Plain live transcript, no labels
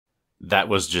That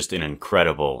was just an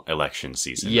incredible election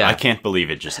season. Yeah. I can't believe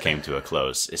it just came to a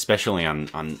close, especially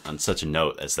on such a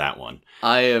note as that one.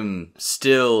 I am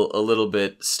still a little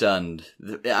bit stunned.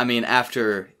 I mean,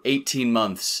 after 18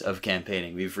 months of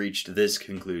campaigning, we've reached this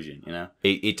conclusion, you know?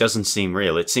 It doesn't seem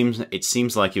real. It seems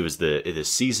like it was the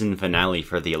season finale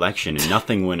for the election and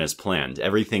nothing went as planned.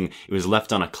 Everything, it was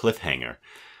left on a cliffhanger.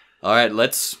 All right,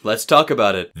 let's talk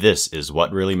about it. This is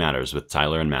What Really Matters with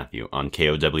Tyler and Matthew on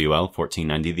KOWL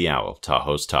 1490 The Owl,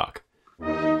 Tahoe's Talk.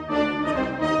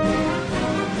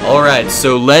 All right,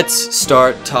 so let's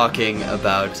start talking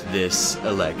about this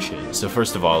election. So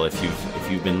first of all, if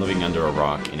you've been living under a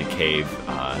rock in a cave,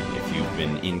 if you've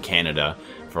been in Canada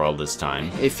for all this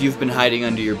time, if you've been hiding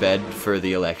under your bed for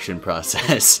the election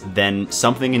process, then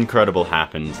something incredible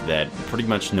happened that pretty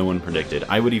much no one predicted.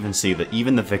 I would even say that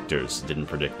even the victors didn't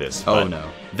predict this. Oh no,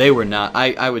 they were not.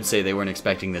 I would say they weren't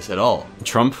expecting this at all.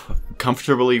 Trump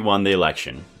comfortably won the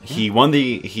election. He won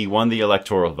the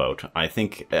electoral vote. I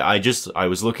think I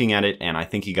was looking at it and I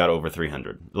think he got over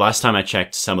 300. Last time I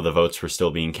checked, some of the votes were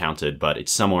still being counted, but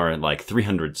it's somewhere like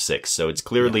 306. So it's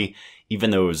clearly,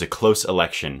 even though it was a close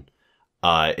election,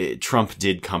 Trump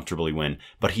did comfortably win,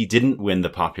 but he didn't win the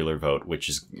popular vote, which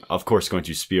is, of course, going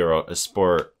to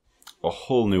spur a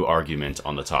whole new argument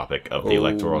on the topic of the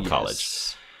Electoral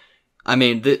College. I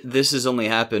mean, this has only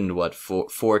happened, what,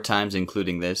 four times,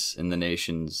 including this, in the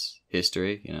nation's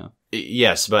history, you know?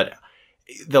 Yes, but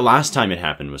the last time it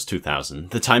happened was 2000.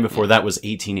 The time before that was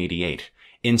 1888.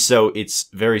 And so it's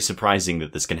very surprising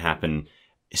that this can happen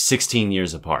 16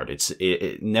 years apart.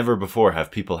 It never before have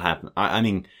people happen. I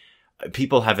mean,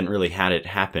 people haven't really had it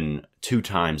happen 2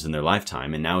 times in their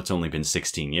lifetime, and now it's only been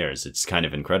 16 years. It's kind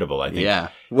of incredible, I think. Yeah.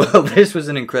 Well, this was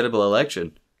an incredible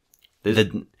election.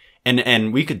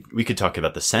 And we could talk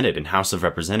about the Senate and House of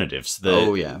Representatives.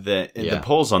 The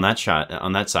polls on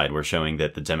that side were showing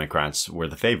that the Democrats were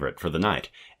the favorite for the night,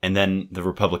 and then the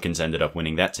Republicans ended up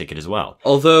winning that ticket as well.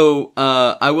 Although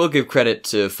I will give credit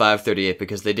to 538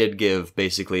 because they did give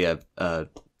basically a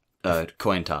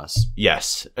coin toss.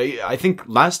 Yes. I think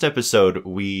last episode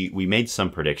we made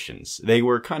some predictions. They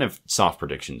were kind of soft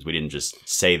predictions. We didn't just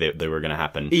say that they were going to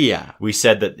happen. Yeah. We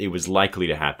said that it was likely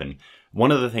to happen.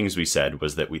 One of the things we said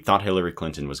was that we thought Hillary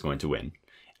Clinton was going to win.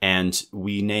 And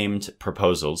we named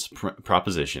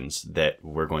propositions that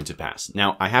were going to pass.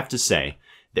 Now, I have to say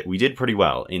that we did pretty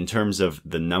well in terms of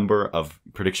the number of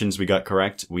predictions we got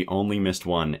correct. We only missed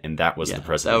one, and that was the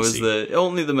presidency. That was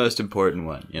only the most important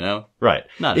one, you know? Right.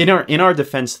 In our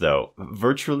defense, though,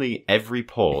 virtually every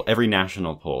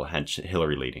national poll had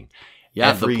Hillary leading.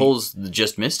 Yeah, the polls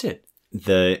just missed it.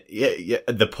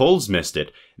 The polls missed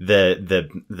it.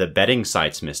 The betting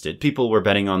sites missed it. People were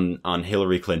betting on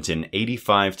Hillary Clinton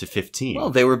 85-15. Well,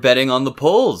 they were betting on the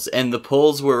polls, and the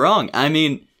polls were wrong. I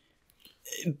mean,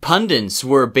 pundits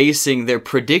were basing their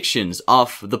predictions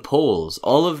off the polls.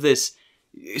 All of this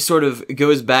sort of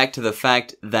goes back to the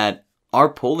fact that our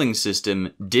polling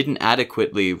system didn't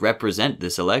adequately represent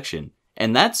this election.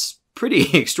 And that's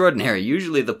pretty extraordinary.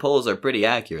 Usually the polls are pretty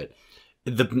accurate.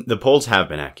 The polls have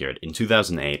been accurate. In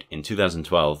 2008, in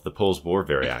 2012, the polls were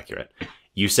very accurate.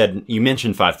 You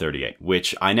mentioned 538,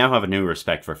 which I now have a new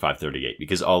respect for 538,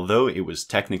 because although it was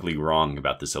technically wrong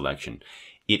about this election,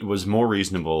 it was more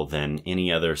reasonable than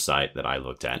any other site that I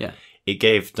looked at. Yeah. It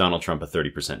gave Donald Trump a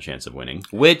 30% chance of winning.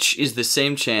 Which is the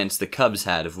same chance the Cubs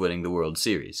had of winning the World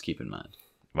Series, keep in mind.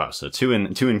 Wow, so two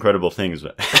incredible things.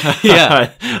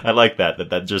 Yeah. I like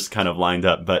that just kind of lined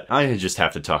up. But I just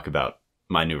have to talk about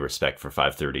my new respect for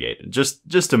 538.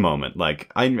 Just a moment. Like,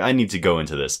 I need to go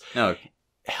into this. No.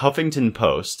 Huffington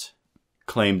Post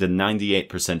claimed a 98%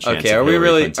 chance of Hillary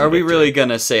Clinton victory. Are we really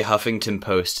gonna say Huffington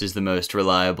Post is the most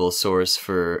reliable source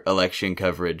for election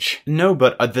coverage? No,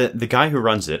 but the guy who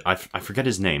runs it, I forget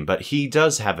his name, but he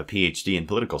does have a PhD in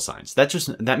political science.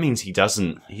 That means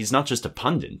he's not just a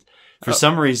pundit. For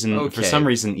some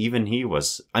reason, even he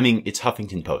was, I mean, it's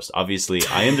Huffington Post. Obviously,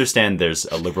 I understand there's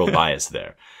a liberal bias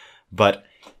there, but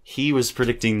he was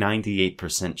predicting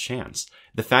 98% chance.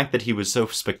 The fact that he was so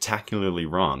spectacularly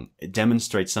wrong, it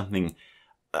demonstrates something.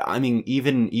 I mean,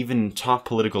 even top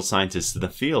political scientists in the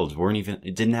field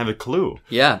didn't have a clue.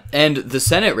 Yeah, and the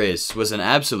Senate race was an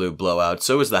absolute blowout.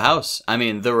 So was the House. I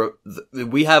mean,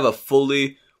 we have a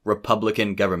fully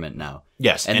Republican government now.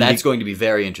 Yes. And that's going to be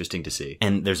very interesting to see.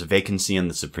 And there's a vacancy in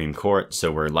the Supreme Court,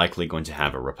 so we're likely going to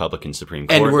have a Republican Supreme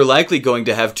Court. And we're likely going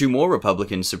to have 2 more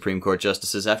Republican Supreme Court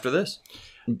justices after this.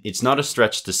 It's not a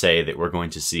stretch to say that we're going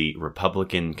to see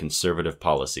Republican conservative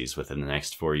policies within the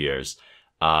next 4 years.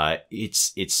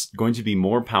 it's going to be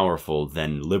more powerful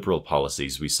than liberal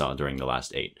policies we saw during the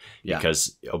last 8. Yeah.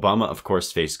 Because Obama, of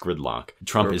course, faced gridlock.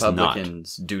 Trump is not.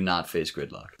 Republicans do not face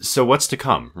gridlock. So what's to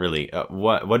come, really?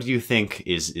 What do you think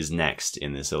is next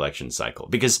in this election cycle?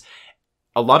 Because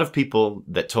a lot of people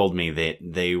that told me that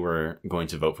they were going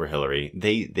to vote for Hillary,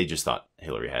 they just thought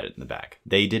Hillary had it in the bag.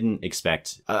 They didn't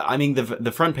expect. I mean,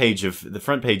 the front page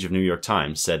of New York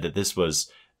Times said that this was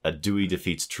a Dewey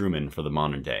defeats Truman for the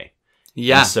modern day.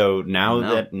 Yeah. And so now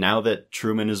that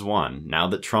Truman has won, now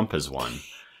that Trump has won,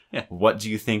 yeah. What do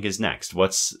you think is next?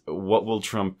 What will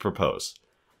Trump propose?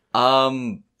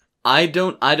 I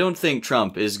don't think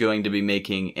Trump is going to be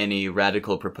making any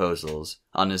radical proposals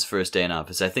on his first day in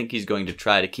office. I think he's going to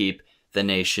try to keep the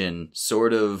nation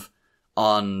sort of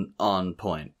on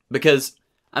point. Because,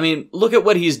 I mean, look at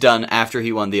what he's done after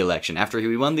he won the election. After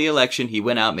he won the election, he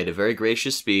went out, made a very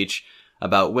gracious speech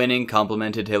about winning,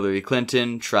 complimented Hillary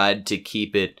Clinton, tried to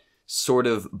keep it sort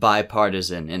of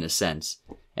bipartisan in a sense.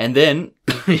 And then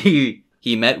he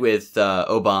met with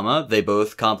Obama. They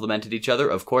both complimented each other.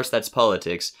 Of course, that's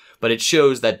politics. But it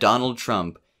shows that Donald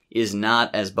Trump is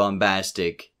not as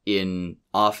bombastic in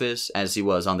office as he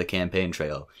was on the campaign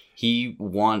trail. He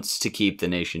wants to keep the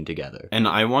nation together. And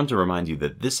I want to remind you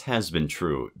that this has been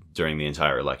true during the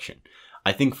entire election.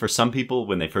 I think for some people,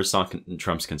 when they first saw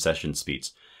Trump's concession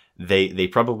speech, they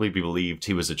probably believed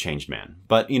he was a changed man.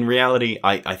 But in reality,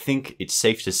 I think it's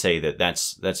safe to say that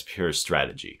that's pure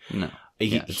strategy. No.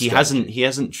 He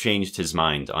hasn't changed his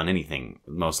mind on anything,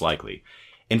 most likely.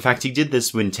 In fact, he did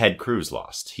this when Ted Cruz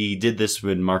lost. He did this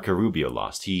when Marco Rubio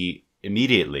lost. He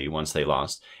immediately, once they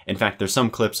lost, in fact, there's some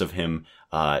clips of him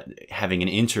having an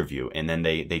interview, and then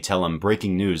they tell him,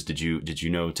 breaking news, did you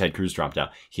know Ted Cruz dropped out?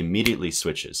 He immediately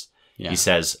switches. Yeah. He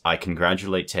says, I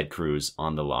congratulate Ted Cruz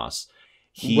on the loss.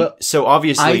 So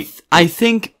obviously, I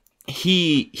think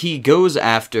he goes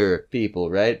after people,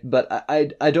 right? But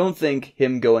I don't think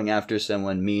him going after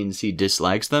someone means he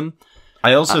dislikes them.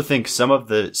 I also think some of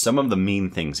the mean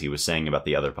things he was saying about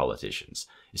the other politicians,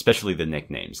 especially the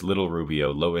nicknames, Little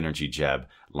Rubio, Low Energy Jeb,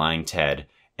 Lying Ted,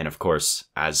 and of course,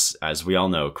 as we all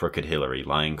know, Crooked Hillary,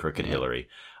 Lying Crooked Hillary.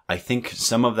 I think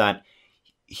some of that,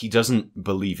 he doesn't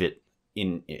believe it.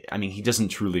 He doesn't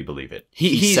truly believe it.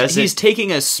 He's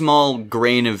taking a small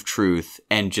grain of truth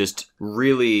and just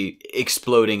really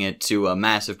exploding it to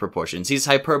massive proportions. He's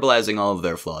hyperbolizing all of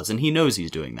their flaws, and he knows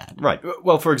he's doing that. Right.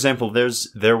 Well, for example,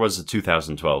 there was a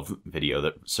 2012 video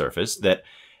that surfaced that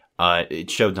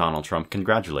it showed Donald Trump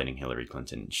congratulating Hillary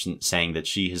Clinton, saying that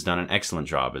she has done an excellent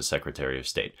job as Secretary of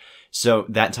State. So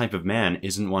that type of man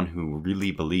isn't one who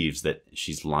really believes that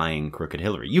she's lying, crooked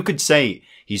Hillary. You could say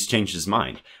he's changed his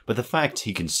mind, but the fact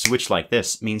he can switch like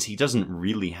this means he doesn't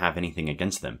really have anything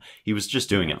against them. He was just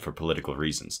doing it for political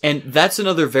reasons. And that's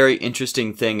another very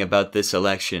interesting thing about this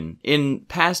election. In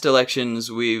past elections,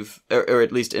 or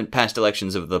at least in past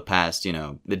elections of the past,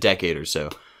 the decade or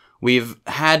so, we've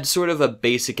had sort of a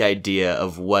basic idea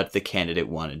of what the candidate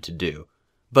wanted to do.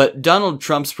 But Donald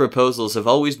Trump's proposals have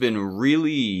always been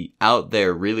really out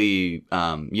there, really,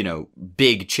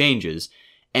 big changes.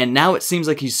 And now it seems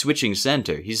like he's switching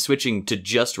center. He's switching to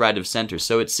just right of center.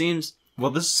 So it seems...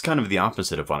 Well, this is kind of the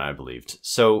opposite of what I believed.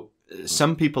 So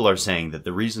some people are saying that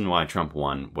the reason why Trump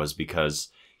won was because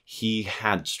he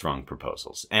had strong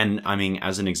proposals. And,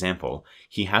 as an example,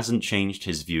 he hasn't changed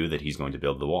his view that he's going to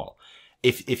build the wall.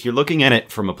 If you're looking at it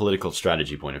from a political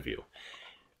strategy point of view,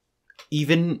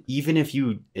 even if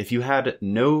you had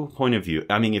no point of view,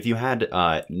 if you had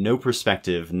no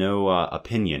perspective, no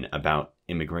opinion about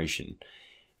immigration,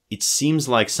 it seems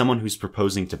like someone who's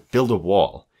proposing to build a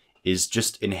wall is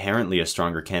just inherently a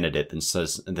stronger candidate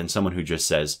than someone who just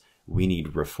says we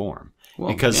need reform.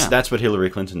 Well, because that's what Hillary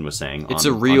Clinton was saying. It's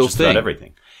a real thing. About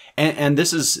everything, and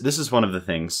this is one of the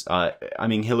things.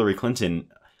 Hillary Clinton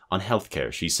on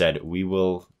healthcare, she said we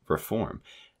will reform.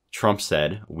 Trump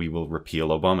said, we will repeal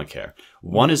Obamacare.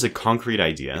 One is a concrete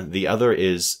idea. The other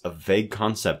is a vague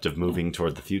concept of moving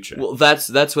toward the future. Well, that's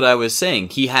what I was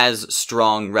saying. He has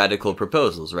strong radical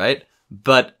proposals, right?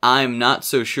 But I'm not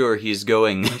so sure he's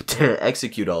going to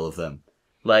execute all of them.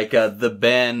 Like the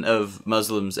ban of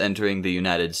Muslims entering the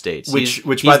United States. Which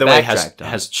by the way,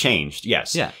 has changed.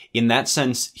 Yes. Yeah. In that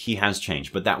sense, he has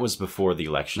changed. But that was before the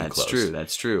election closed.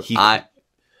 That's true.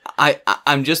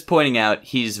 I'm just pointing out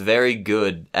he's very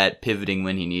good at pivoting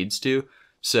when he needs to,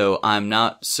 so I'm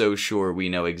not so sure we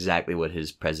know exactly what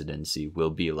his presidency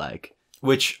will be like.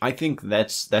 Which I think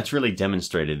that's really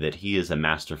demonstrated that he is a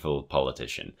masterful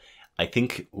politician. I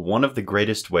think one of the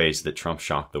greatest ways that Trump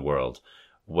shocked the world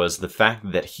was the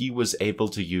fact that he was able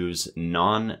to use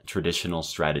non-traditional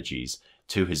strategies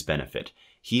to his benefit.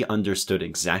 He understood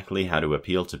exactly how to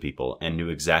appeal to people and knew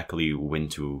exactly when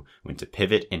to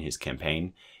pivot in his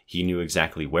campaign. He knew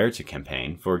exactly where to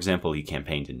campaign. For example, he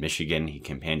campaigned in Michigan, he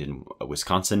campaigned in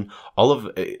Wisconsin, all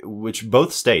of which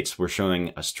both states were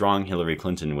showing a strong Hillary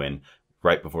Clinton win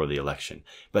right before the election.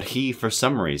 But he, for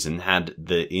some reason, had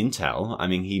the intel. I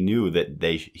mean, he knew that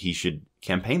he should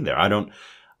campaign there. I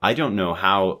don't know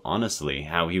how, honestly,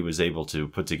 how he was able to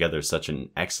put together such an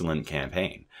excellent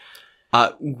campaign.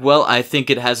 Well, I think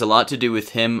it has a lot to do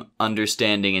with him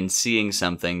understanding and seeing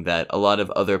something that a lot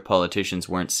of other politicians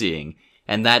weren't seeing.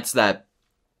 And that's that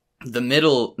the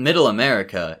middle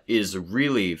America is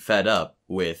really fed up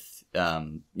with,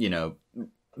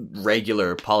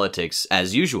 regular politics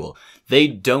as usual. They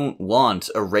don't want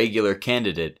a regular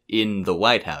candidate in the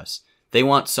White House. They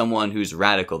want someone who's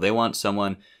radical. They want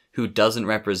someone who doesn't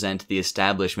represent the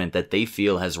establishment that they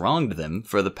feel has wronged them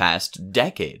for the past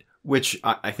decade. Which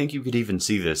I think you could even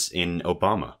see this in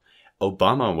Obama.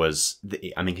 Obama was,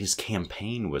 his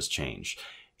campaign was changed.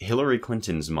 Hillary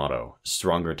Clinton's motto,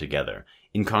 stronger together,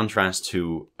 in contrast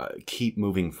to keep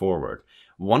moving forward.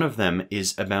 One of them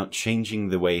is about changing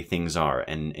the way things are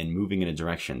and moving in a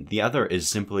direction. The other is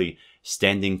simply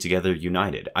standing together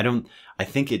united. I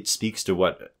think it speaks to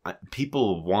what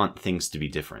people want things to be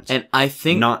different. And I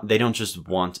think they don't just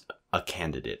want a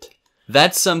candidate.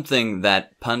 That's something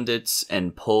that pundits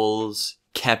and polls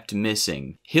kept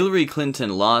missing. Hillary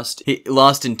Clinton lost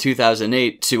in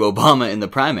 2008 to Obama in the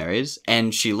primaries,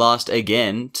 and she lost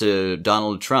again to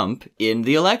Donald Trump in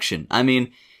the election. I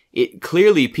mean,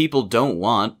 clearly people don't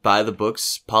want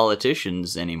by-the-books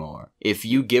politicians anymore. If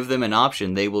you give them an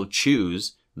option, they will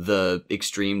choose the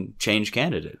extreme change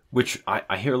candidate. Which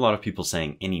I hear a lot of people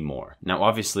saying anymore. Now,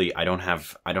 obviously, I don't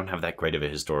have that great of a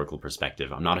historical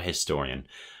perspective. I'm not a historian.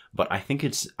 But I think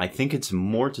it's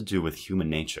more to do with human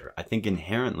nature. I think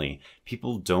inherently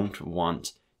people don't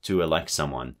want to elect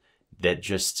someone that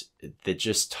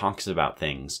just talks about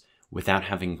things without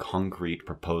having concrete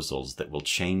proposals that will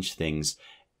change things.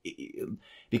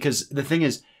 Because the thing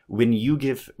is, when you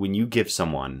give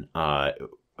someone a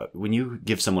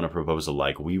proposal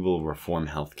like "we will reform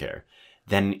healthcare,"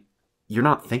 then you're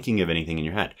not thinking of anything in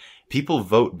your head. People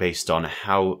vote based on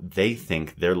how they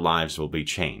think their lives will be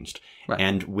changed. Right.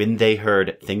 And when they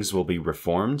heard things will be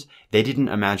reformed, they didn't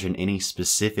imagine any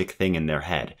specific thing in their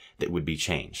head that would be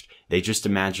changed. They just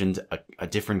imagined a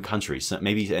different country, so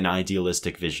maybe an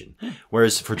idealistic vision.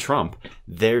 Whereas for Trump,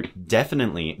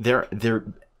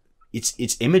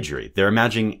 it's imagery. They're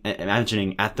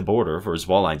imagining at the border for his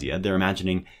wall idea. They're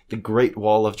imagining the Great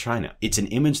Wall of China. It's an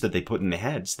image that they put in their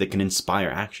heads that can inspire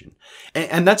action.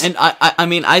 And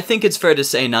I think it's fair to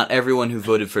say not everyone who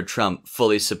voted for Trump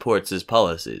fully supports his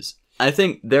policies. I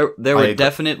think there were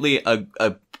definitely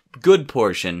a good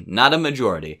portion, not a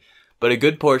majority, but a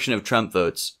good portion of Trump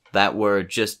votes that were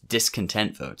just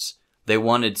discontent votes. They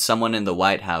wanted someone in the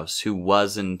White House who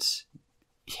wasn't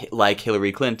like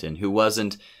Hillary Clinton, who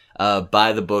wasn't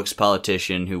by-the-books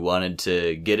politician who wanted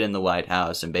to get in the White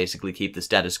House and basically keep the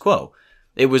status quo.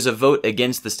 It was a vote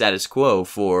against the status quo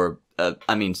for,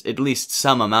 at least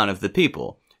some amount of the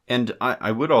people. And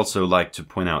I would also like to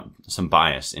point out some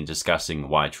bias in discussing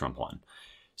why Trump won.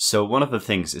 So one of the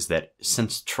things is that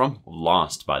since Trump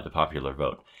lost by the popular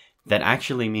vote, that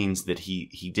actually means that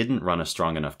he didn't run a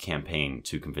strong enough campaign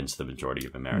to convince the majority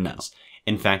of Americans. No.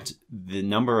 In fact, the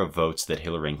number of votes that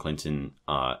Hillary Clinton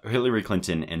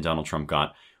and Donald Trump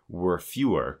got were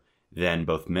fewer than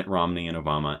both Mitt Romney and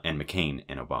Obama and McCain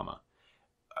and Obama.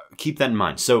 Keep that in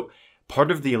mind. So part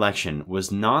of the election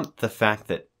was not the fact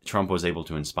that Trump was able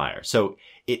to inspire. So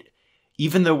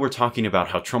even though we're talking about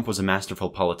how Trump was a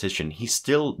masterful politician, he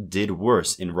still did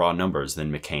worse in raw numbers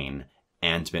than McCain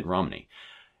and Mitt Romney.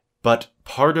 But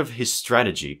part of his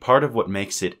strategy, part of what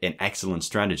makes it an excellent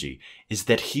strategy, is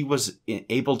that he was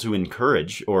able to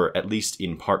encourage, or at least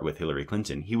in part with Hillary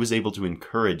Clinton, he was able to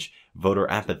encourage voter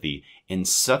apathy in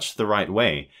such the right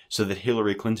way so that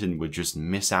Hillary Clinton would just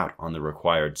miss out on the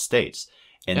required states.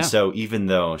 And so even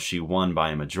though she won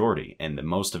by a majority and that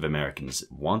most of Americans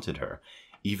wanted her,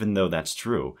 even though that's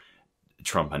true,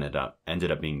 Trump ended up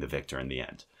being the victor in the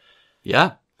end.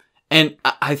 Yeah. And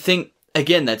I think,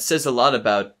 again, that says a lot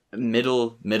about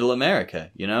middle America,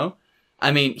 you know?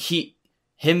 I mean,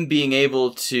 him being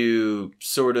able to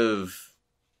sort of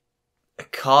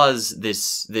cause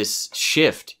this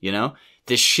shift, you know?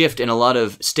 This shift in a lot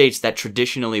of states that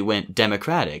traditionally went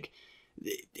Democratic.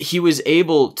 He was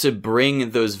able to bring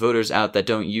those voters out that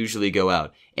don't usually go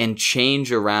out and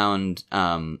change around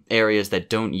areas that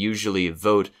don't usually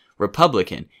vote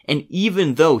Republican. And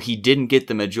even though he didn't get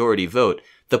the majority vote,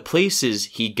 the places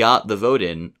he got the vote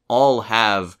in all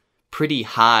have pretty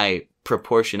high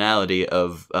proportionality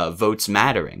of votes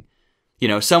mattering. You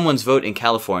know, someone's vote in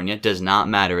California does not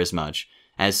matter as much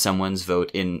as someone's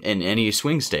vote in any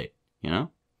swing state, you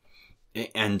know?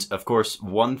 And, of course,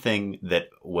 one thing that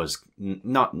was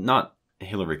not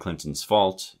Hillary Clinton's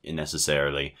fault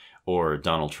necessarily, or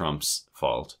Donald Trump's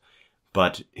fault,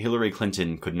 but Hillary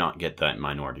Clinton could not get that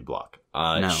minority bloc.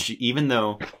 No. Even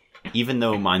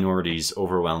though minorities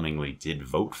overwhelmingly did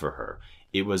vote for her,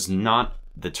 it was not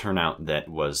the turnout that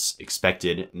was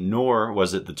expected, nor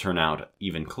was it the turnout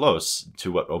even close to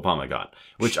what Obama got,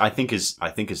 which I think is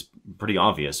pretty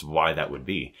obvious why that would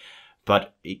be.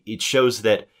 But it shows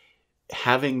that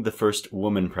having the first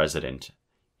woman president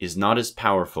is not as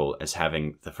powerful as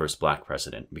having the first black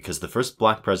president, because the first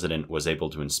black president was able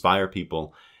to inspire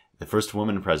people. The first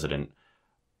woman president,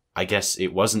 I guess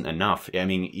it wasn't enough. I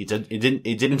mean, it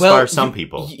did inspire some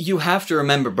people. You have to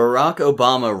remember, Barack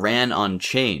Obama ran on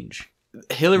change.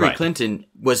 Hillary Clinton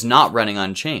was not running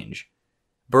on change.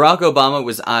 Barack Obama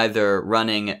was either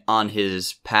running on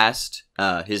his past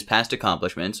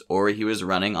accomplishments, or he was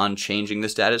running on changing the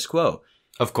status quo.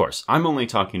 Of course, I'm only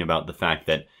talking about the fact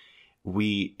that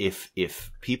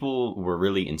if people were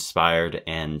really inspired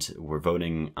and were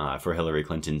voting for Hillary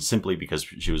Clinton simply because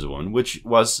she was a woman, which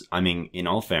was, I mean, in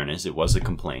all fairness, it was a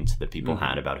complaint that people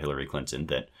had about Hillary Clinton,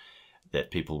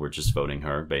 that people were just voting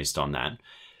her based on that.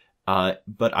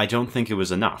 But I don't think it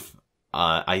was enough.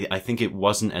 I think it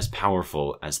wasn't as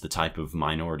powerful as the type of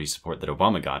minority support that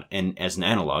Obama got. And as an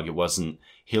analog, it wasn't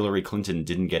Hillary Clinton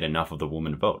didn't get enough of the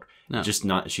woman vote. No.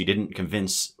 She didn't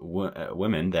convince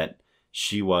women that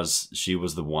she was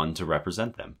the one to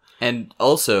represent them. And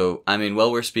also, I mean, while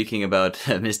we're speaking about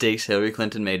mistakes Hillary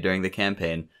Clinton made during the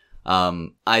campaign,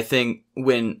 I think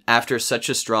after such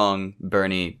a strong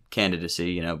Bernie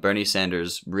candidacy, you know, Bernie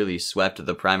Sanders really swept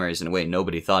the primaries in a way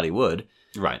nobody thought he would.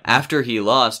 Right. After he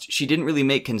lost, she didn't really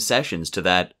make concessions to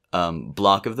that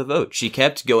block of the vote. She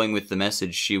kept going with the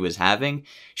message she was having.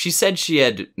 She said she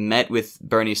had met with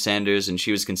Bernie Sanders and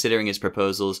she was considering his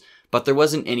proposals, but there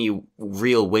wasn't any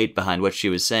real weight behind what she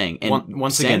was saying. And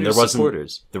once again, there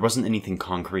wasn't anything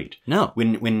concrete. No.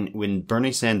 When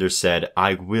Bernie Sanders said,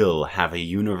 "I will have a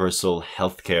universal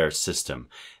healthcare system,"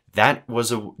 that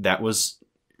was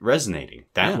resonating.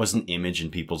 That was an image in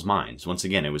people's minds. Once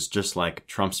again, it was just like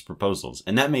Trump's proposals,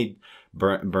 and that made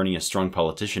Bernie a strong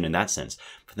politician in that sense.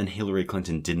 But then Hillary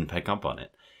Clinton didn't pick up on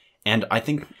it. And I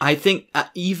think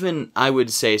even I would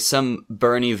say some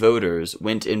Bernie voters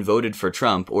went and voted for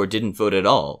Trump or didn't vote at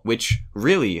all, which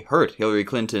really hurt Hillary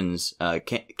Clinton's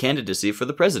candidacy for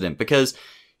the president, because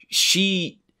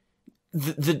the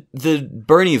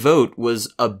Bernie vote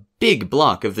was a big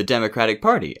block of the Democratic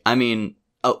Party. I mean,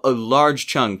 a large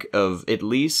chunk of at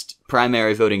least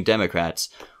primary voting Democrats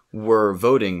were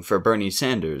voting for Bernie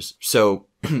Sanders. So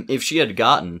if she had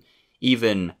gotten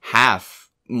even half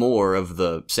more of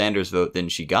the Sanders vote than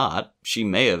she got, she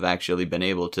may have actually been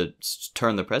able to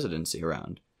turn the presidency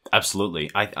around. Absolutely.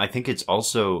 I think it's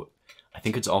also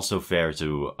fair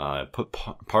to put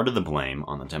part of the blame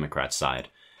on the Democrat side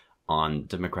on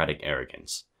Democratic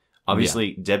arrogance.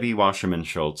 Obviously, Debbie Wasserman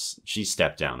Schultz, she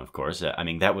stepped down, of course. I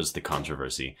mean, that was the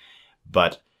controversy.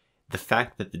 But the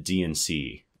fact that the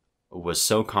DNC was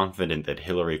so confident that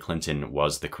Hillary Clinton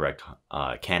was the correct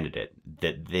candidate,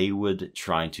 that they would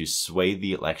try to sway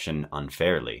the election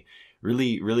unfairly,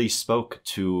 really spoke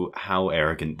to how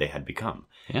arrogant they had become.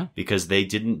 Yeah. Because they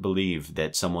didn't believe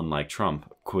that someone like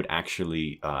Trump could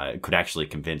actually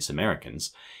convince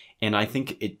Americans. And I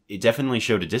think it definitely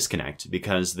showed a disconnect,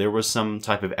 because there was some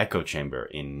type of echo chamber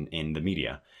in the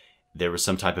media. There was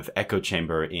some type of echo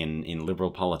chamber in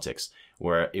liberal politics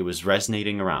where it was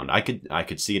resonating around. I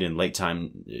could see it in late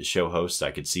time show hosts.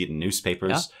 I could see it in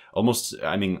newspapers. Yeah. Almost,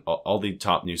 I mean, all the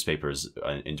top newspapers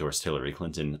endorsed Hillary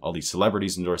Clinton. All these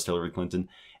celebrities endorsed Hillary Clinton.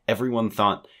 Everyone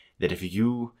thought that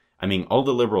all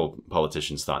the liberal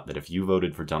politicians thought that if you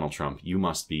voted for Donald Trump, you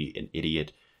must be an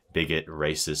idiot, bigot,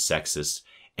 racist, sexist.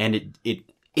 And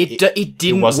it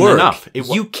didn't work. Enough.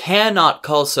 You cannot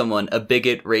call someone a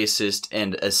bigot, racist,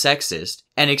 and a sexist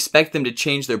and expect them to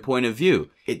change their point of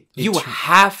view. You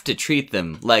have to treat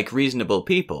them like reasonable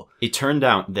people. It turned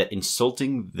out that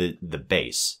insulting the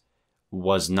base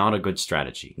was not a good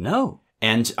strategy. No.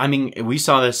 And I mean, we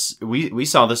saw this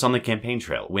on the campaign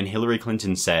trail when Hillary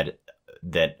Clinton said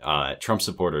that Trump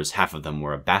supporters, half of them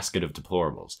were a basket of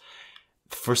deplorables.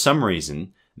 For some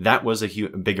reason, that was a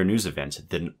bigger news event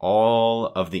than all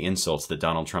of the insults that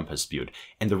Donald Trump has spewed.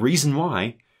 And the reason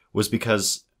why was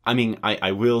because, I mean,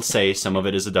 I will say some of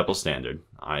it is a double standard.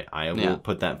 I will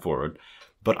put that forward.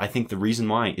 But I think the reason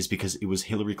why is because it was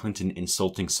Hillary Clinton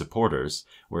insulting supporters,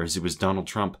 whereas it was Donald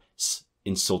Trump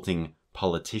insulting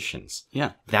politicians.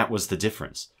 Yeah. That was the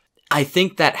difference. I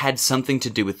think that had something to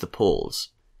do with the polls.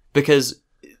 Because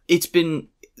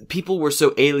people were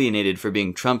so alienated for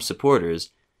being Trump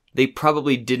supporters, they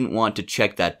probably didn't want to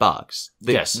check that box.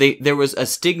 There was a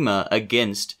stigma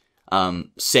against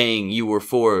saying you were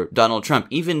for Donald Trump,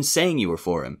 even saying you were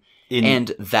for him.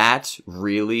 And that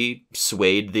really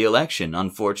swayed the election,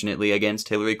 unfortunately, against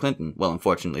Hillary Clinton. Well,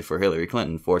 unfortunately for Hillary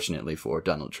Clinton, fortunately for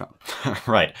Donald Trump.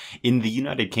 Right. In the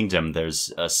United Kingdom,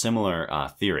 there's a similar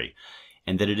theory,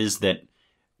 and that it is that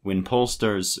when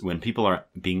people are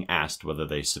being asked whether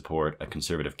they support a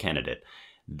conservative candidate,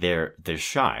 they're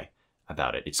shy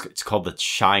about it. It's called the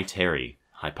Shy Terry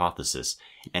hypothesis.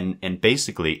 And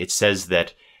basically it says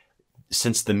that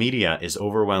since the media is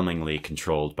overwhelmingly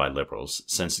controlled by liberals,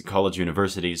 since college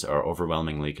universities are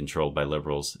overwhelmingly controlled by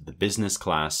liberals, the business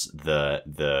class, the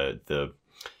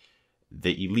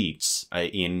elites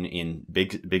in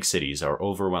big cities are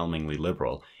overwhelmingly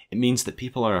liberal, it means that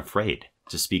people are afraid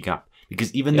to speak up.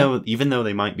 Because even though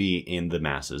they might be in the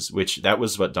masses, which that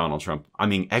was what Donald Trump,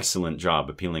 excellent job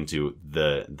appealing to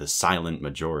the silent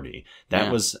majority.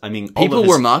 That was, people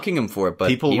were mocking him for it, but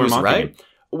people he were was mocking right. him.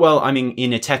 Well,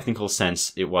 in a technical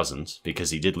sense, it wasn't,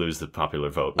 because he did lose the popular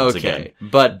vote once again.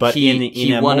 But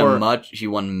he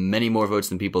won many more votes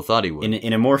than people thought he would.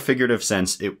 In a more figurative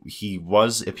sense, he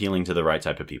was appealing to the right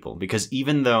type of people, because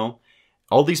even though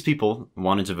all these people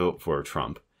wanted to vote for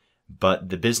Trump, but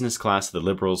the business class, the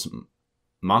liberals,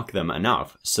 mock them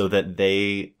enough so that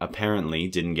they apparently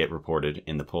didn't get reported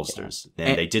in the pollsters.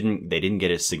 And they didn't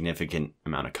get a significant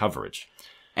amount of coverage.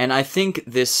 And I think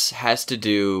this has to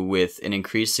do with an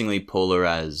increasingly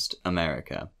polarized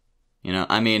America.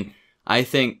 I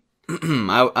think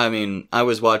I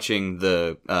was watching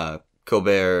the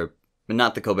Colbert,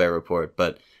 not the Colbert Report,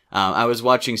 but I was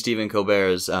watching Stephen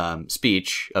Colbert's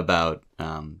speech about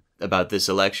this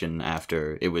election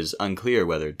after it was unclear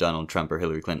whether Donald Trump or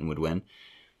Hillary Clinton would win.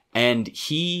 And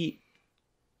he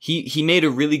made a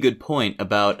really good point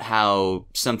about how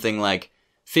something like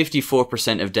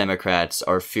 54% of Democrats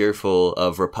are fearful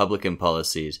of Republican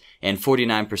policies, and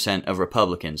 49% of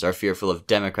Republicans are fearful of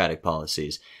Democratic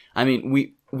policies.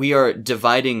 We are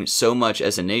dividing so much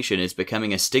as a nation, it's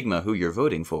becoming a stigma who you're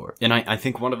voting for. And I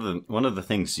think one of the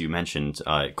things you mentioned,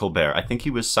 Colbert, I think he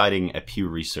was citing a Pew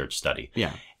Research study.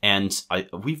 Yeah. And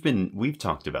we've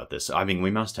talked about this.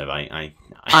 We must have.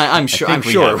 I'm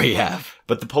sure we have.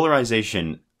 But the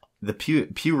polarization, the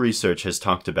Pew Research has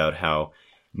talked about how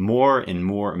more and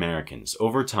more Americans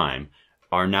over time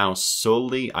are now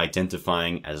solely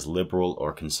identifying as liberal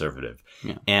or conservative.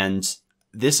 Yeah. And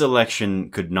this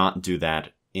election could not do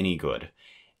that any good.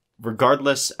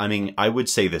 Regardless, I would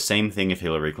say the same thing if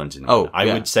Hillary Clinton won. I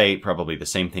would say probably the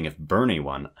same thing if Bernie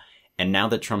won. And now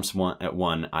that Trump's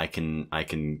won, I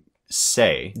can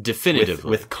say definitively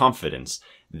with confidence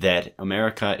that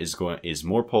America is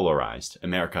more polarized.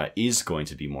 America is going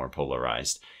to be more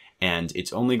polarized. And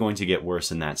it's only going to get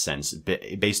worse in that sense,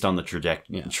 based on the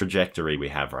trajectory we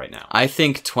have right now. I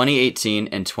think 2018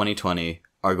 and 2020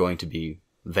 are going to be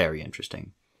very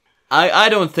interesting. I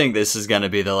don't think this is going to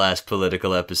be the last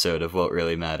political episode of What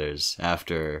Really Matters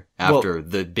after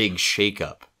the big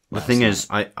shakeup. The thing is,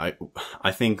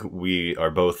 I think we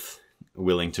are both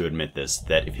willing to admit this,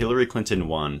 that if Hillary Clinton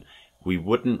won, we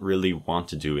wouldn't really want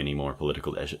to do any more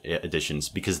political editions,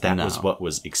 because that was what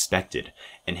was expected.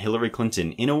 And Hillary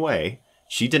Clinton, in a way,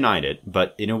 she denied it,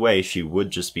 but in a way she would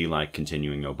just be like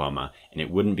continuing Obama, and it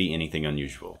wouldn't be anything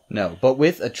unusual. No, but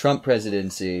with a Trump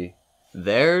presidency,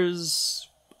 there's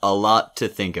a lot to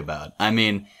think about.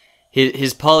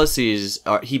 His policies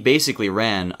he basically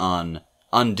ran on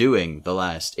undoing the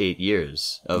last 8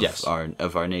 years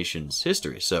of our nation's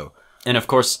history. So, and of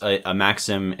course, a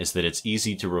maxim is that it's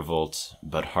easy to revolt,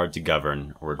 but hard to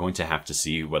govern. We're going to have to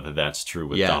see whether that's true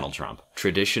with Donald Trump.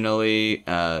 Traditionally,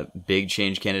 big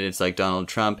change candidates like Donald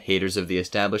Trump, haters of the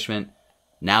establishment.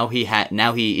 Now he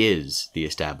is the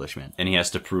establishment, and he has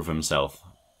to prove himself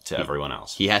to everyone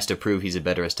else. He has to prove he's a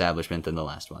better establishment than the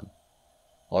last one.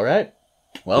 All right.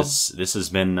 Well, this has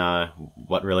been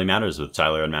What Really Matters with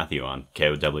Tyler and Matthew on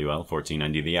KOWL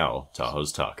 1490 The Owl,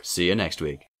 Tahoe's Talk. See you next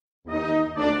week.